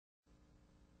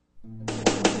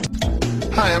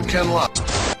Hi, I'm Ken Lobb.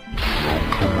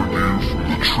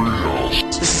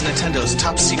 This is Nintendo's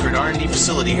top secret R&D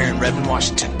facility here in Redmond,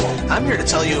 Washington. I'm here to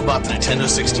tell you about the Nintendo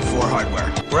 64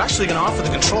 hardware. We're actually going to offer the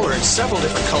controller in several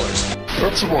different colors.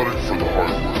 That's about it for the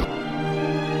hardware.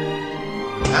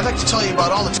 I'd like to tell you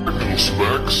about all the Technical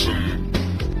specs and,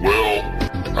 well,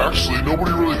 actually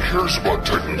nobody really cares about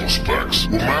technical specs.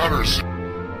 What matters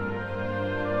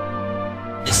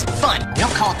It's fun. We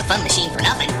don't call it the fun machine for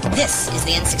nothing. This is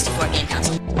the N64 game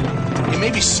console. It may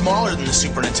be smaller than the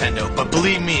Super Nintendo, but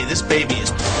believe me, this baby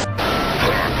is...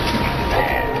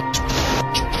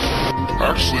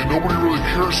 Actually, nobody really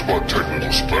cares about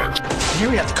technical specs. Here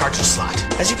we have the cartridge slot.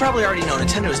 As you probably already know,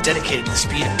 Nintendo is dedicated to the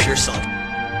speed of pure silicon.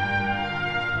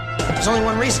 There's only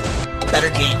one reason. Better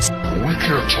games. We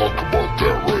can't talk about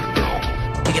that right now.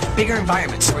 You get bigger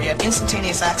environments where you have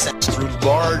instantaneous access through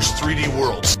large 3D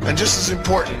worlds. And just as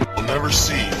important, you'll never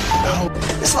see. No.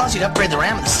 This allows you to upgrade the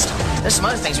RAM of the system. There's some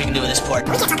other things we can do with this port.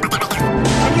 And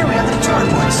here we have the controller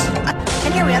ports.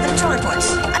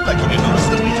 Like you didn't notice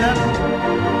that we had?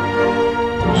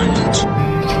 1, 2, 3,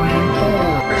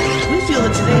 4. We feel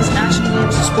that today's action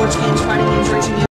games, sports games, fighting games, racing games,